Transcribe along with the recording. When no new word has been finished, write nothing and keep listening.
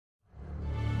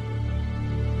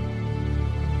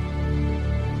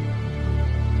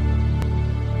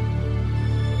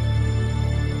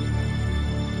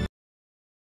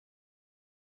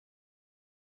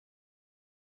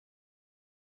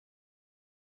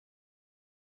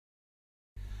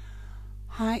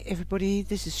Hi everybody,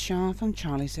 this is Shah from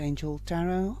Charlie's Angel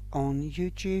Tarot on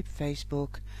YouTube,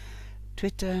 Facebook,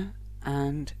 Twitter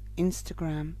and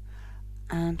Instagram,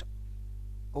 and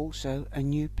also a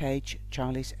new page,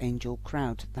 Charlie's Angel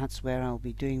Crowd. That's where I'll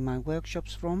be doing my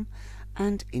workshops from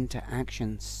and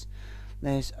interactions.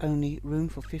 There's only room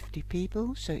for 50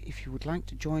 people, so if you would like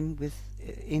to join with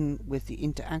the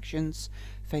interactions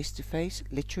face to face,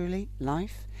 literally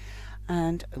live,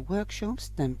 and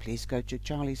workshops, then please go to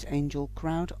Charlie's Angel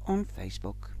Crowd on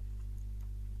Facebook.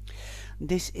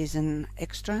 This is an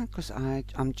extra because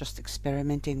I'm just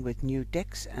experimenting with new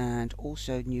decks and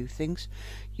also new things.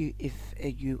 If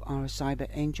you are a cyber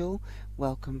angel,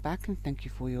 welcome back and thank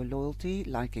you for your loyalty,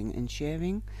 liking and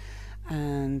sharing,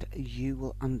 and you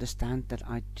will understand that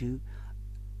I do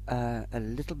a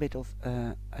little bit of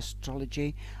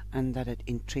astrology and that it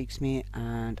intrigues me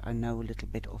and I know a little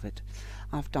bit of it.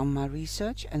 I've done my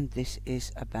research and this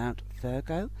is about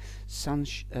Virgo, sun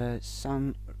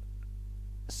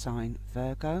sign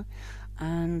Virgo,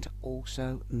 and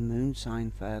also moon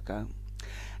sign Virgo.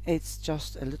 It's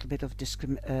just a little bit of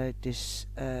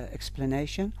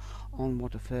explanation on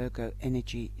what a Virgo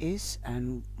energy is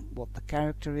and what the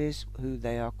character is, who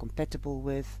they are compatible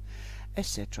with,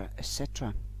 etc,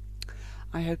 etc.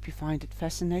 I hope you find it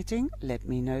fascinating. Let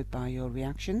me know by your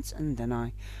reactions and then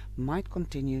I might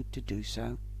continue to do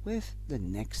so with the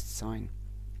next sign.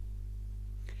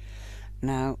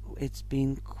 Now, it's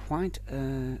been quite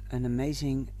an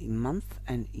amazing month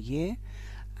and year,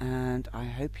 and I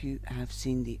hope you have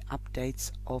seen the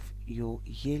updates of your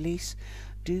yearlies.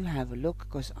 Do have a look,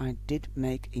 because I did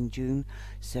make in June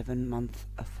 7-month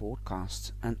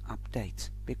forecast and update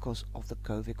because of the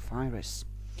COVID virus.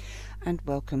 And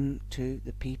welcome to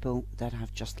the people that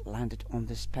have just landed on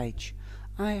this page.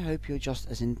 I hope you're just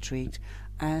as intrigued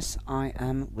as I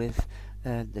am with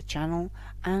the channel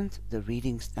and the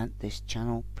readings that this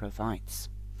channel provides.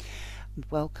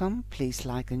 Welcome, please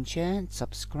like and share and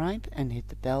subscribe and hit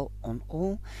the bell on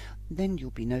all, then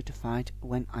you'll be notified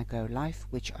when I go live,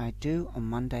 which I do on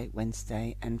Monday,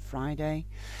 Wednesday and Friday.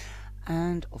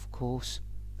 And of course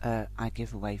I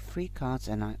give away free cards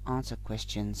and I answer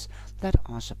questions that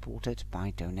are supported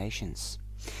by donations.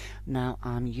 Now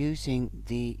I'm using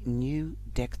the new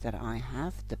deck that I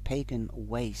have, the Pagan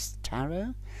Ways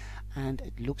Tarot, and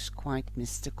it looks quite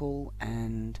mystical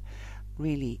and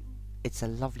really it's a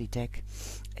lovely deck.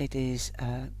 It is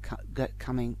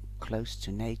coming close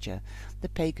to nature. The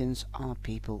pagans are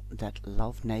people that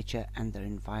love nature and their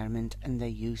environment, and they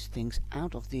use things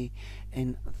out of the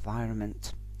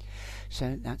environment.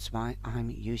 So that's why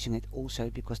I'm using it, also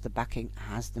because the backing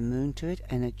has the moon to it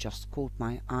and it just caught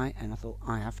my eye and I thought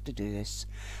I have to do this.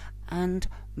 And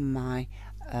my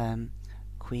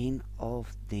Queen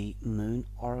of the Moon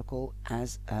Oracle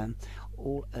as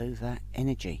all over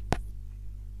energy.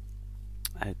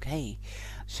 Okay,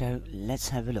 so let's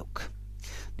have a look.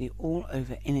 The all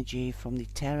over energy from the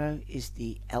tarot is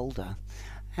the Elder,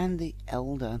 and the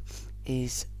Elder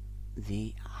is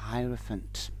the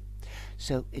Hierophant.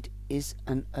 So it is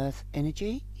an earth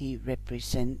energy. He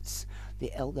represents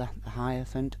the Elder. The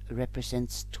Hierophant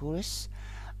represents Taurus,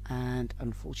 and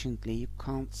unfortunately you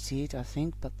can't see it, I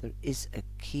think, but there is a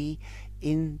key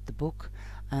in the book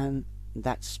and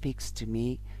that speaks to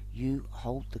me. You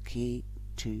hold the key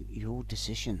to your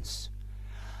decisions.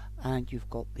 And you've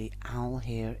got the owl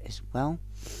here as well.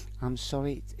 I'm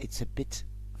sorry, it's a bit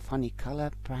funny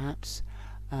color perhaps,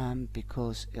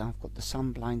 because I've got the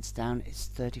sun blinds down. It's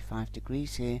 35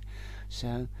 degrees here,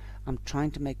 so I'm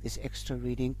trying to make this extra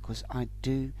reading because I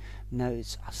do know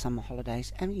it's summer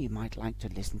holidays and you might like to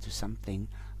listen to something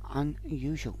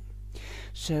unusual.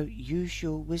 So use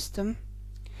your wisdom.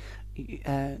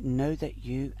 Know that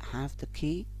you have the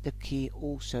key. The key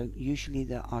also, usually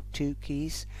there are two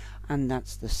keys, and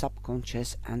that's the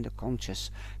subconscious and the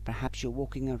conscious. Perhaps you're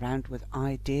walking around with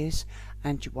ideas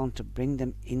and you want to bring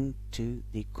them into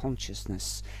the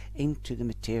consciousness, into the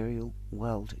material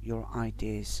world, your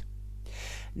ideas.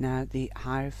 Now the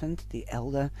Hierophant, the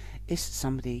Elder, is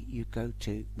somebody you go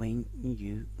to when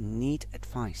you need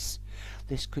advice.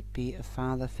 This could be a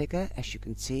father figure. As you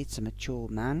can see, it's a mature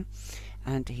man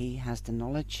and he has the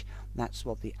knowledge. That's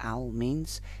what the owl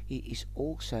means. He is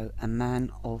also a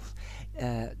man of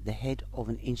the head of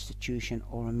an institution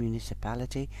or a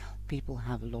municipality. People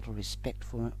have a lot of respect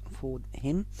for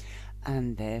him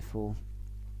and therefore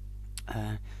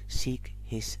seek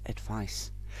his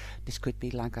advice. This could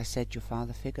be, like I said, your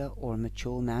father figure or a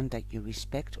mature man that you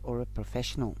respect, or a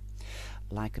professional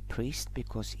like a priest,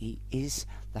 because he is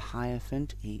the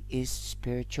Hierophant. He is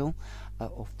spiritual,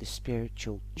 of the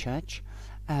spiritual church,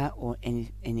 or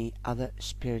any other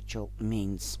spiritual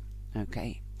means.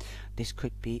 Okay, This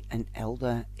could be an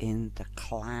elder in the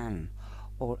clan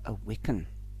or a Wiccan.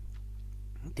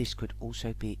 This could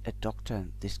also be a doctor.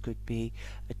 This could be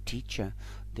a teacher.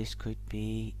 This could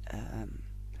be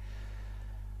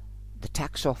the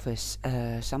tax office,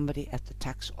 somebody at the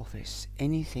tax office.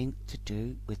 Anything to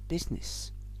do with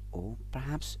business, or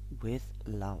perhaps with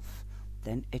love.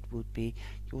 Then it would be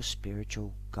your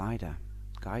spiritual guide.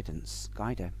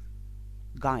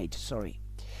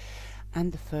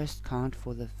 And the first card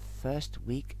for the first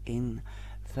week in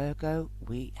Virgo,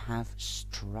 we have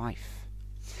strife,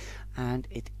 and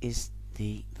it is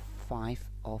the 5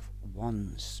 of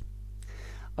Wands.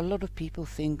 A lot of people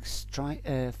think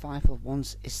 5 of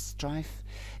Wands is strife.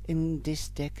 In this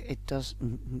deck it does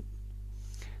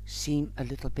seem a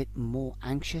little bit more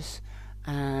anxious,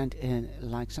 and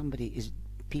like somebody is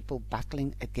people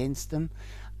battling against them,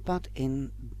 but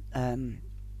in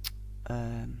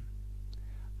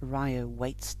Raya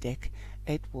Waite's deck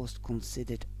it was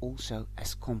considered also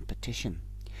as competition.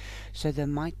 So there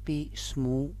might be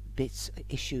small bits,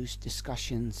 issues,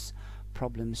 discussions,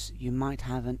 problems. You might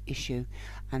have an issue,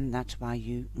 and that's why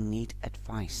you need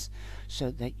advice,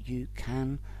 so that you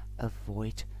can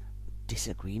avoid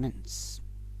disagreements.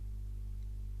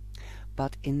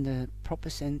 But in the proper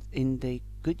sense, in the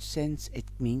good sense, it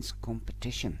means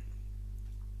competition.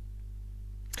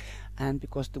 And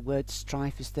because the word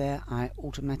strife is there, I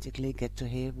automatically get to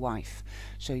hear wife.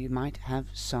 So you might have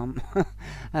some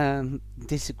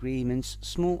disagreements,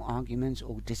 small arguments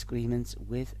or disagreements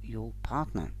with your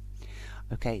partner.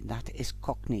 Okay, that is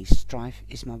Cockney. Strife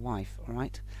is my wife,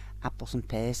 alright? Apples and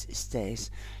pears is theirs.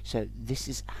 So this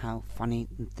is how funny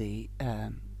the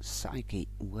psyche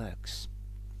works.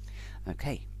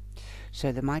 Okay,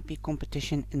 so there might be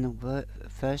competition in the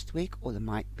first week, or there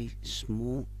might be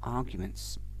small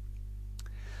arguments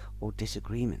or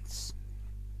disagreements.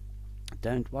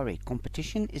 Don't worry,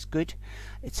 competition is good.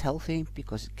 It's healthy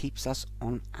because it keeps us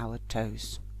on our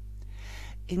toes.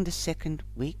 In the second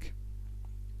week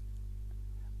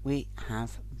we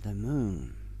have the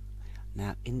moon.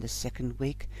 Now in the second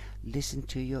week, listen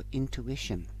to your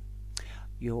intuition.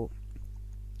 Your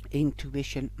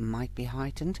intuition might be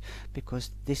heightened because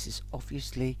this is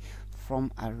obviously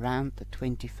from around the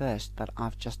 21st, but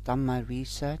I've just done my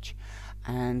research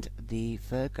and the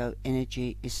Virgo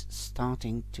energy is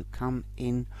starting to come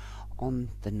in on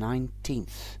the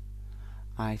 19th.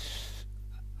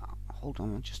 Hold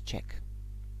on, I'll just check.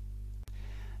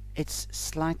 It's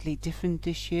slightly different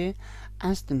this year,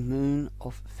 as the moon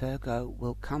of Virgo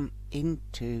will come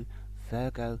into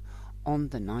Virgo on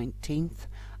the 19th,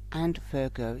 and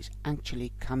Virgo is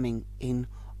actually coming in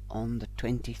on the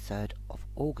 23rd of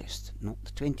August, not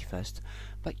the 21st,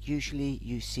 but usually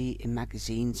you see in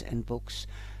magazines and books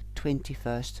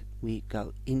 21st we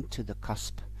go into the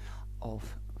cusp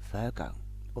of Virgo,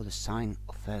 or the sign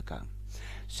of Virgo.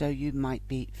 So you might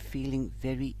be feeling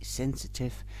very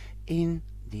sensitive in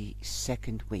the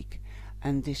second week,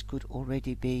 and this could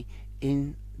already be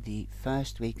in the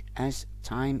first week, as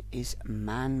time is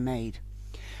man-made.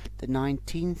 The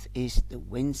 19th is the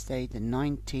Wednesday the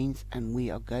 19th, and we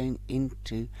are going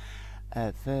into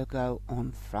Virgo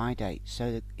on Friday, so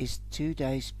it is 2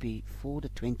 days before the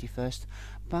 21st,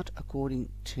 but according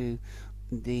to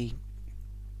the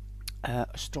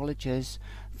astrologers,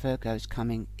 Virgo is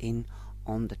coming in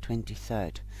on the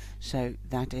 23rd. So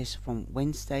that is from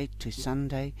Wednesday to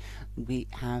Sunday. We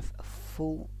have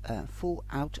full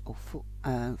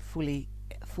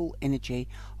energy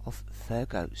of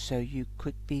Virgo. So you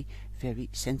could be very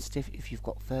sensitive if you've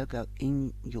got Virgo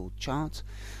in your chart,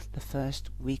 the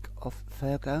first week of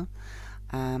Virgo,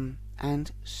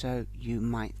 and so you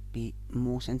might be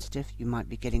more sensitive. You might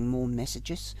be getting more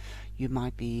messages. You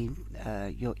might be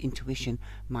your intuition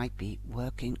might be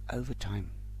working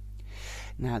overtime.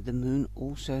 Now the moon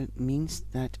also means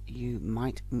that you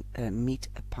might meet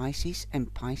a Pisces,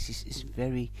 and Pisces is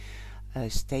very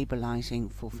stabilizing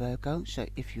for Virgo. So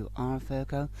if you are a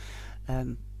Virgo,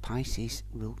 Pisces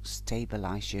will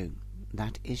stabilize you.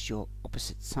 That is your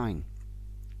opposite sign,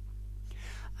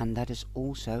 and that is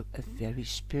also a very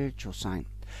spiritual sign.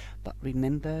 But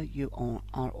remember, you are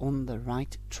on the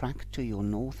right track to your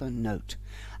northern node,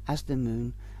 as the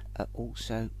moon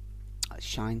also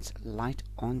shines light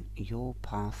on your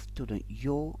path to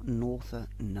your northern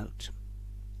node.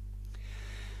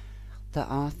 There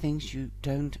are things you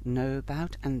don't know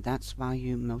about, and that's why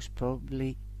you most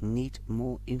probably need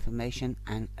more information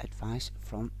and advice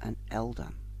from an elder.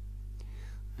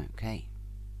 Okay.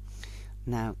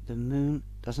 Now the moon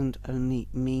doesn't only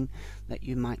mean that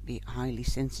you might be highly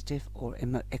sensitive or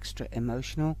extra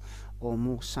emotional or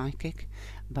more psychic,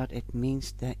 but it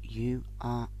means that you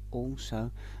are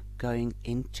also going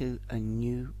into a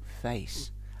new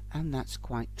phase. And that's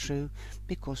quite true,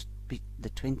 because the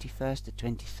 21st, the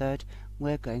 23rd,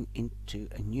 we're going into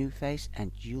a new phase,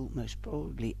 and you'll most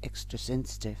probably extra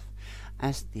sensitive,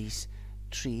 as these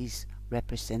trees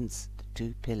represents the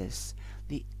two pillars.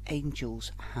 The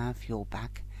angels have your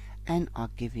back and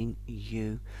are giving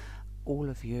you, all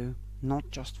of you, not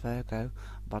just Virgo,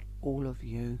 but all of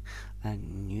you, a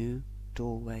new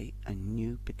doorway, a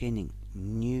new beginning,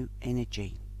 new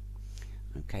energy.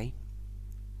 Okay?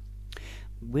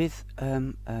 With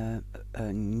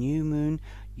a new moon,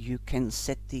 you can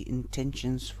set the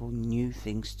intentions for new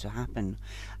things to happen,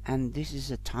 and this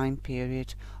is a time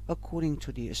period, according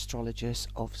to the astrologers,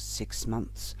 of 6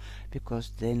 months,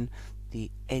 because then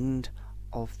the end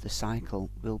of the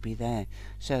cycle will be there.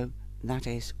 So that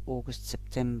is August,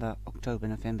 September, October,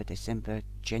 November, December,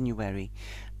 January,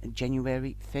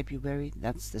 February.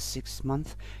 That's the 6th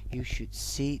month. You should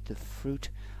see the fruit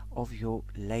of your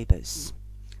labors.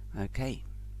 Okay,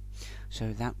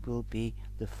 so that will be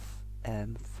the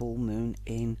full moon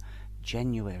in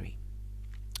January.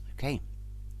 Okay,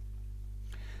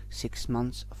 6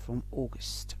 months from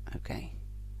August. Okay,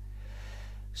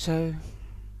 so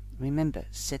remember,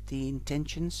 set the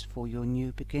intentions for your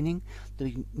new beginning.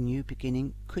 The new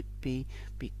beginning could be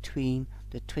between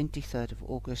the 23rd of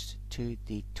August to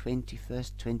the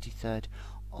 21st, 23rd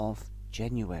of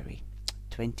January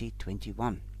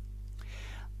 2021.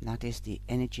 That is the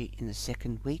energy in the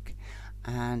 2nd week,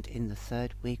 and in the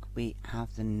 3rd week we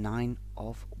have the 9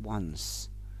 of Wands.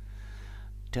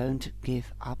 Don't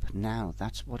give up now.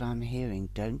 That's what I'm hearing.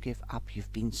 Don't give up.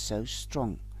 You've been so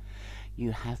strong.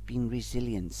 You have been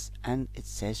resilient, and it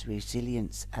says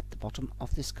resilience at the bottom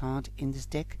of this card in this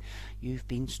deck. You've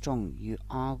been strong. You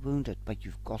are wounded, but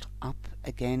you've got up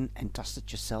again and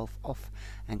dusted yourself off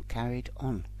and carried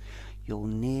on. You're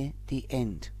near the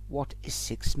end. What is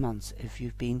 6 months? If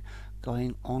you've been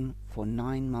going on for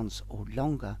 9 months or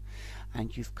longer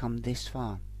and you've come this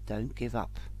far, don't give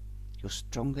up. You're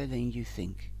stronger than you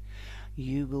think.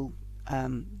 You will,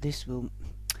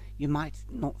 you might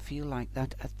not feel like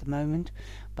that at the moment,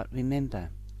 but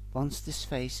remember, once this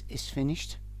phase is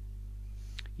finished,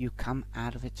 you come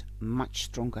out of it much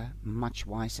stronger, much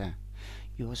wiser.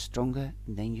 You are stronger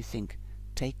than you think.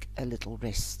 Take a little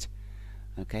rest.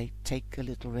 Okay, take a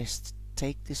little rest.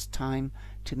 Take this time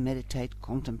to meditate,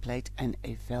 contemplate, and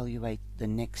evaluate the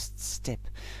next step,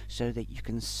 so that you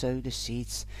can sow the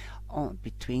seeds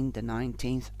between the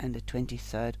 19th and the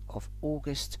 23rd of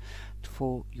August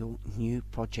for your new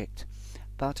project.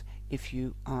 But if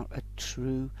you are a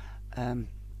true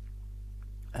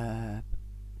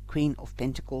Queen of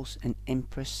Pentacles and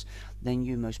Empress, then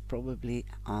you most probably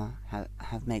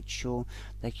have made sure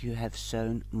that you have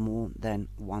sown more than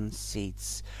 1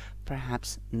 seeds,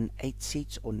 perhaps 8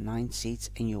 seeds or 9 seeds,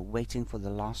 and you're waiting for the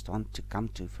last one to come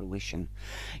to fruition.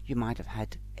 You might have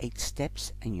had 8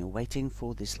 steps and you're waiting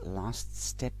for this last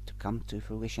step to come to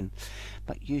fruition.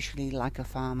 But usually, like a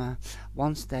farmer,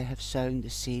 once they have sown the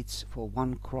seeds for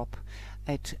 1 crop,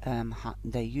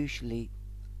 they usually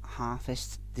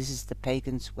harvest. This is the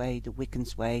pagans' way, the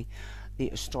Wiccans' way, the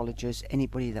astrologers,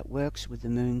 anybody that works with the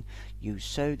moon. You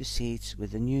sow the seeds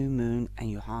with the new moon and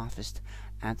you harvest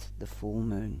at the full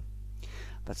moon.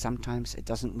 But sometimes it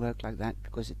doesn't work like that,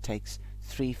 because it takes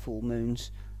 3 full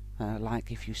moons.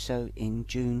 Like if you sow in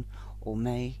June or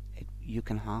May, you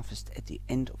can harvest at the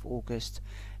end of August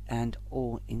and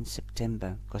or in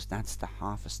September, because that's the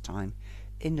harvest time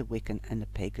in the Wiccan and the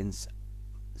pagans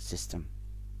system.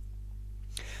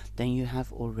 Then you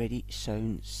have already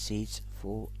sown seeds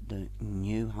for the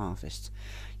new harvest.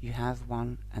 You have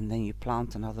one and then you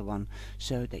plant another one,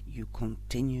 so that you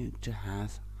continue to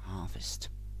have harvest.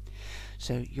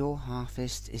 So your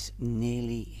harvest is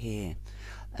nearly here.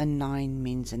 A 9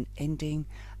 means an ending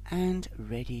and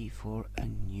ready for a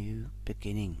new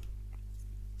beginning.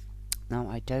 Now,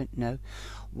 I don't know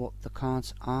what the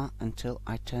cards are until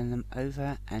I turn them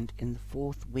over, and in the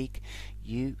 4th week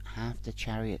you have the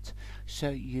Chariot, so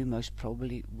you most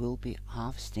probably will be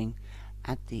harvesting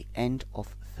at the end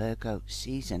of Virgo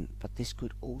season. But this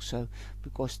could also,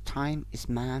 because time is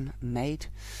man-made,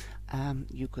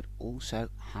 you could also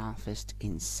harvest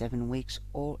in 7 weeks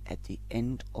or at the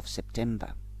end of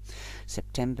September.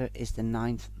 September is the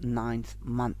 9th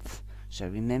month. So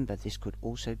remember, this could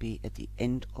also be at the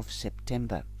end of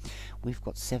September. We've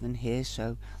got 7 here,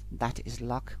 so that is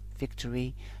luck,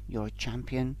 victory. You're a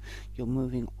champion. You're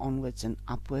moving onwards and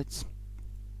upwards.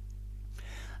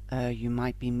 You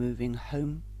might be moving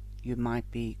home. You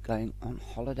might be going on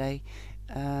holiday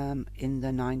in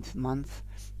the 9th month.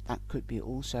 That could be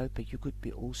also, but you could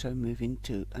be also moving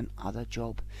to another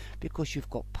job because you've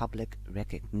got public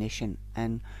recognition,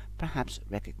 and perhaps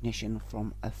recognition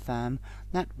from a firm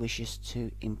that wishes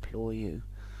to employ you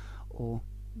or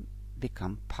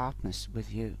become partners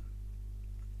with you.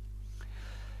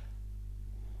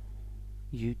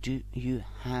 You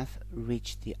have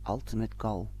reached the ultimate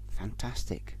goal.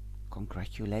 Fantastic.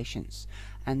 Congratulations.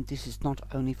 And this is not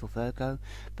only for Virgo,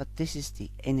 but this is the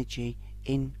energy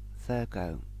in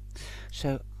Virgo.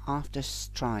 So after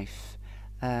strife,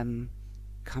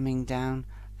 coming down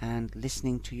and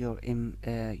listening to your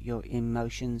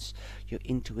emotions, your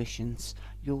intuitions,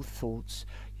 your thoughts,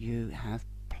 you have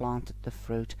planted the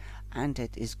fruit and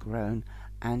it is grown,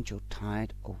 and you're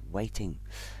tired of waiting.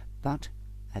 But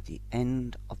at the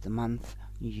end of the month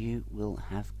you will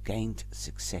have gained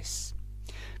success,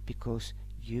 because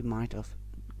you might have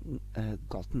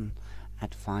gotten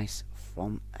advice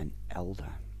from an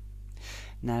elder.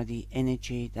 Now the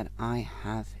energy that I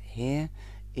have here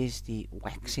is the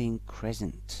waxing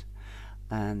crescent,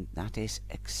 and that is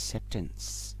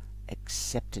acceptance.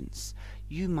 Acceptance.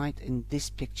 You might, in this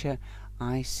picture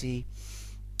I see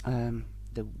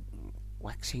the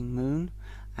waxing moon,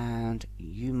 and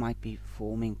you might be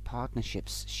forming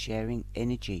partnerships, sharing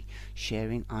energy,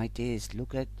 sharing ideas.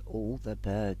 Look at all the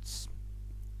birds.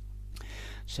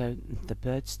 So the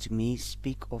birds to me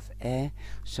speak of air,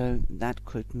 so that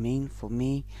could mean for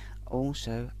me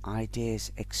also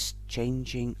ideas,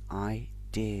 exchanging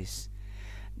ideas.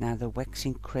 Now the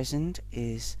waxing crescent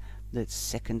is the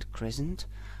second crescent,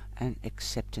 and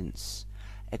acceptance.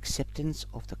 Acceptance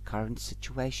of the current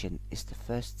situation is the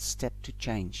first step to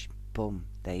change. Boom,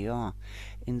 there you are,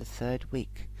 in the third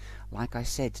week. Like I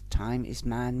said, time is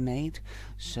man-made,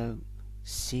 so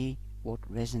see what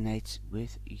resonates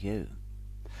with you.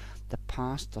 The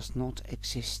past does not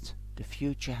exist. The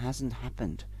future hasn't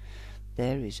happened.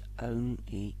 There is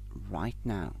only right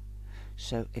now.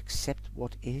 So accept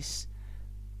what is,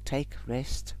 take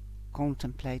rest,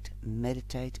 contemplate,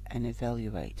 meditate and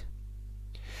evaluate.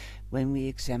 When we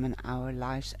examine our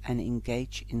lives and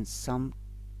engage in some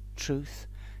truth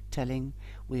telling,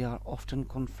 we are often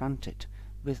confronted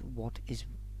with what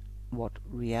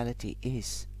reality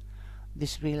is.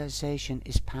 This realization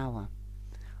is power,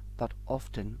 but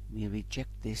often we reject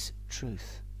this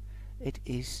truth. It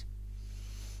is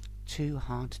too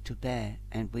hard to bear,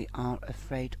 and we are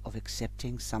afraid of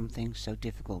accepting something so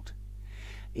difficult.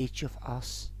 Each of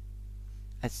us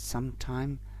at some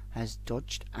time has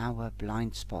dodged our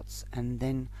blind spots and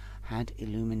then had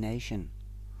illumination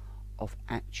of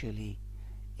actually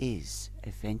is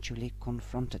eventually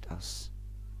confronted us.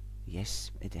 Yes,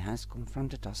 it has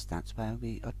confronted us. That's why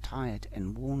we are tired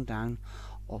and worn down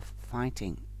of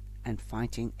fighting, and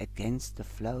fighting against the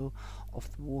flow of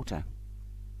the water.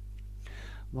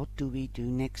 What do we do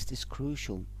next is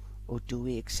crucial, or do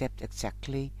we accept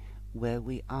exactly where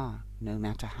we are, no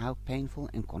matter how painful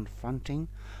and confronting,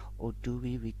 or do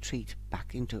we retreat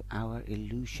back into our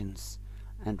illusions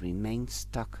and remain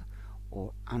stuck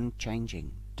or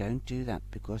unchanging? Don't do that,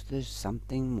 because there's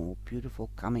something more beautiful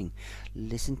coming.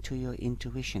 Listen to your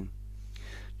intuition.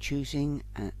 Choosing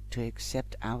to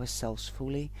accept ourselves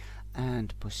fully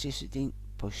and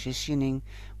positioning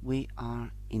we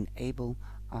are enable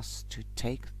us to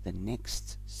take the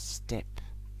next step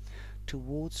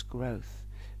towards growth,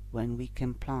 when we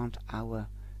can plant our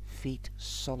feet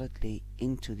solidly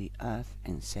into the earth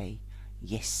and say,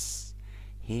 yes,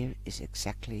 here is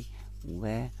exactly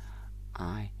where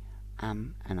I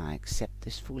am, and I accept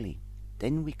this fully.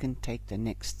 Then we can take the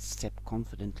next step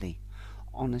confidently,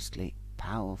 honestly,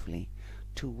 powerfully,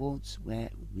 towards where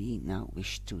we now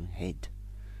wish to head.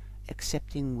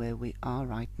 Accepting where we are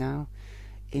right now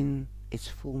in its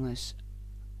fullness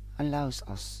allows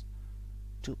us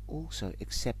to also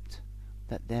accept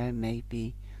that there may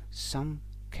be some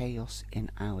chaos in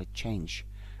our change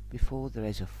before there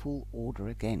is a full order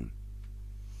again.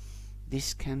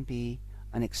 This can be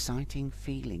an exciting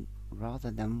feeling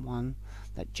rather than one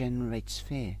that generates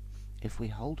fear if we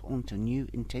hold on to new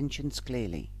intentions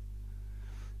clearly.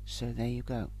 So there you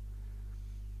go.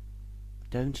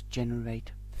 Don't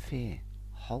generate fear.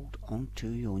 Hold on to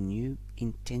your new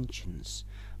intentions,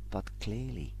 but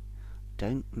clearly.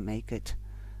 Don't make it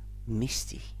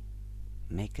misty.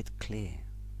 Make it clear.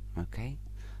 Okay?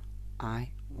 I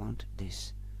want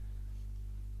this.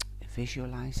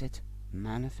 Visualize it,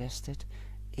 manifest it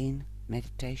in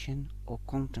meditation or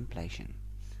contemplation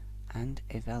and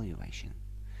evaluation.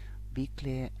 Be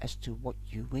clear as to what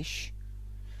you wish,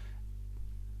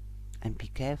 and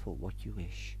be careful what you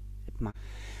wish.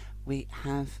 We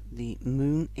have the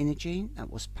moon energy, that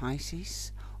was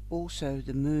Pisces, Also,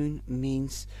 the moon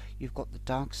means you've got the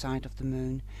dark side of the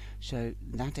moon, so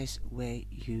that is where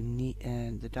you need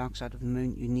the dark side of the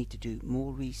moon. You need to do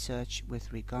more research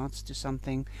with regards to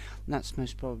something. That's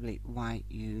most probably why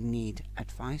you need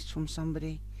advice from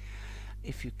somebody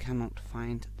if you cannot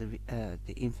find the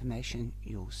information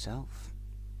yourself.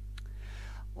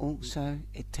 Also,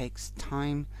 it takes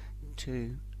time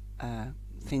to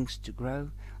things to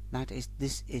grow.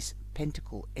 This is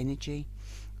pentacle energy.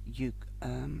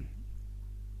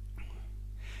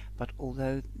 But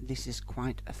although this is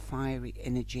quite a fiery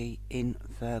energy in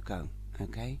Virgo,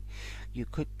 okay, you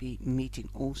could be meeting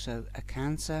also a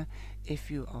Cancer. If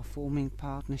you are forming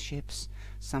partnerships,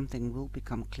 something will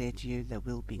become clear to you. There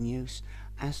will be news,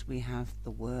 as we have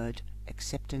the word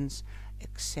acceptance.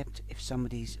 Accept if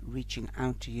somebody's reaching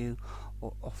out to you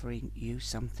or offering you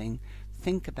something.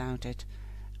 Think about it.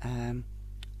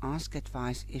 Ask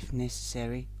advice if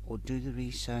necessary, or do the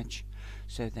research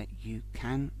so that you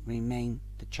can remain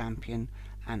the champion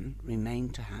and remain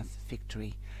to have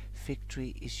victory.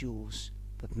 Victory is yours,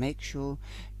 but make sure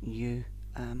you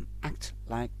act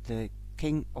like the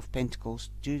King of Pentacles.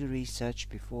 Do the research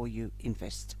before you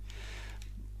invest,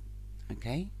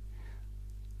 okay?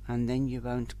 And then you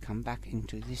won't come back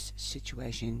into this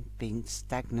situation being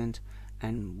stagnant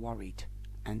and worried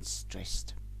and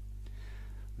stressed.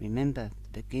 Remember,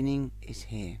 the beginning is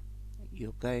here.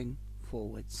 You're going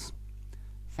forwards.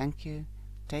 Thank you,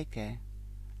 take care,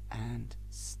 and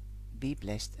be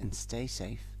blessed and stay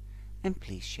safe. And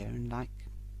please share and like.